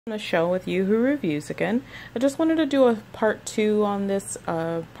On the show with Youhoo Reviews again. I just wanted to do a part 2 on this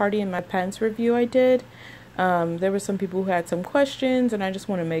Party in My Pants review I did. There were some people who had some questions and I just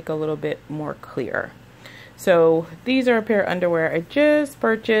want to make a little bit more clear. So these are a pair of underwear I just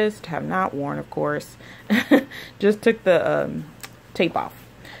purchased, have not worn of course, just took the tape off.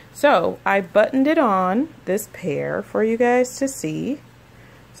 So I buttoned it on, this pair, for you guys to see.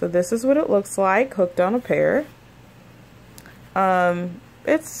 So this is what it looks like, hooked on a pair.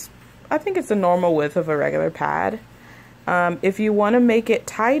 I think it's a normal width of a regular pad. If you want to make it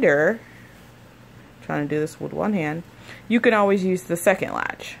tighter, trying to do this with one hand, you can always use the second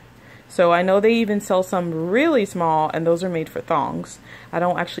latch. So I know they even sell some really small, and those are made for thongs. I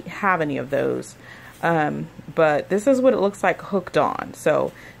don't actually have any of those. But this is what it looks like hooked on.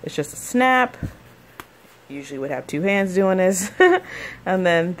 So it's just a snap. Usually would have two hands doing this. And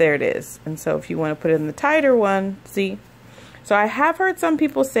then there it is. And so if you want to put it in the tighter one, see? So I have heard some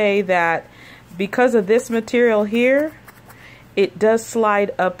people say that because of this material here, it does slide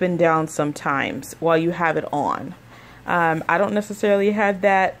up and down sometimes while you have it on. I don't necessarily have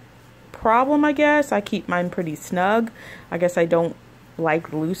that problem, I guess. I keep mine pretty snug. I guess I don't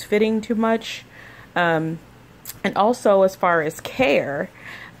like loose fitting too much. And also as far as care,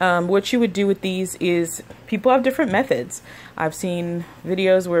 what you would do with these is people have different methods. I've seen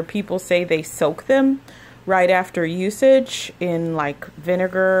videos where people say they soak them right after usage in like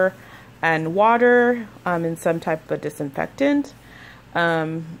vinegar and water, in some type of disinfectant.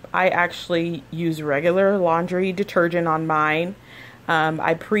 I actually use regular laundry detergent on mine.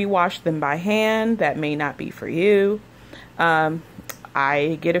 I pre-wash them by hand. That may not be for you.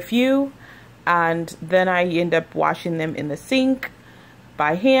 I get a few and then I end up washing them in the sink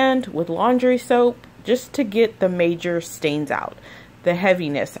by hand with laundry soap just to get the major stains out, the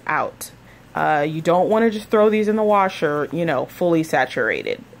heaviness out. You don't want to just throw these in the washer, you know, fully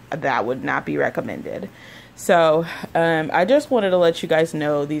saturated. That would not be recommended. So I just wanted to let you guys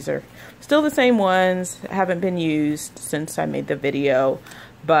know these are still the same ones, haven't been used since I made the video,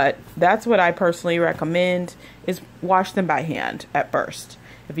 but that's what I personally recommend, is wash them by hand at first.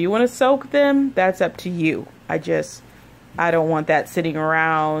 If you want to soak them, that's up to you. I don't want that sitting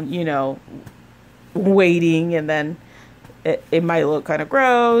around, you know, waiting, and then it might look kind of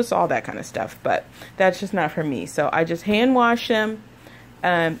gross, all that kind of stuff, but that's just not for me. So I just hand wash them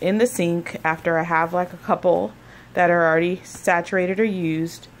in the sink after I have like a couple that are already saturated or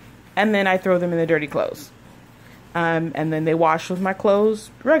used, and then I throw them in the dirty clothes. And then they wash with my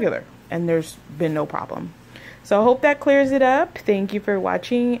clothes regular, and there's been no problem. So I hope that clears it up. Thank you for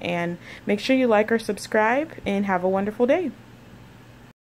watching, and make sure you like or subscribe, and have a wonderful day.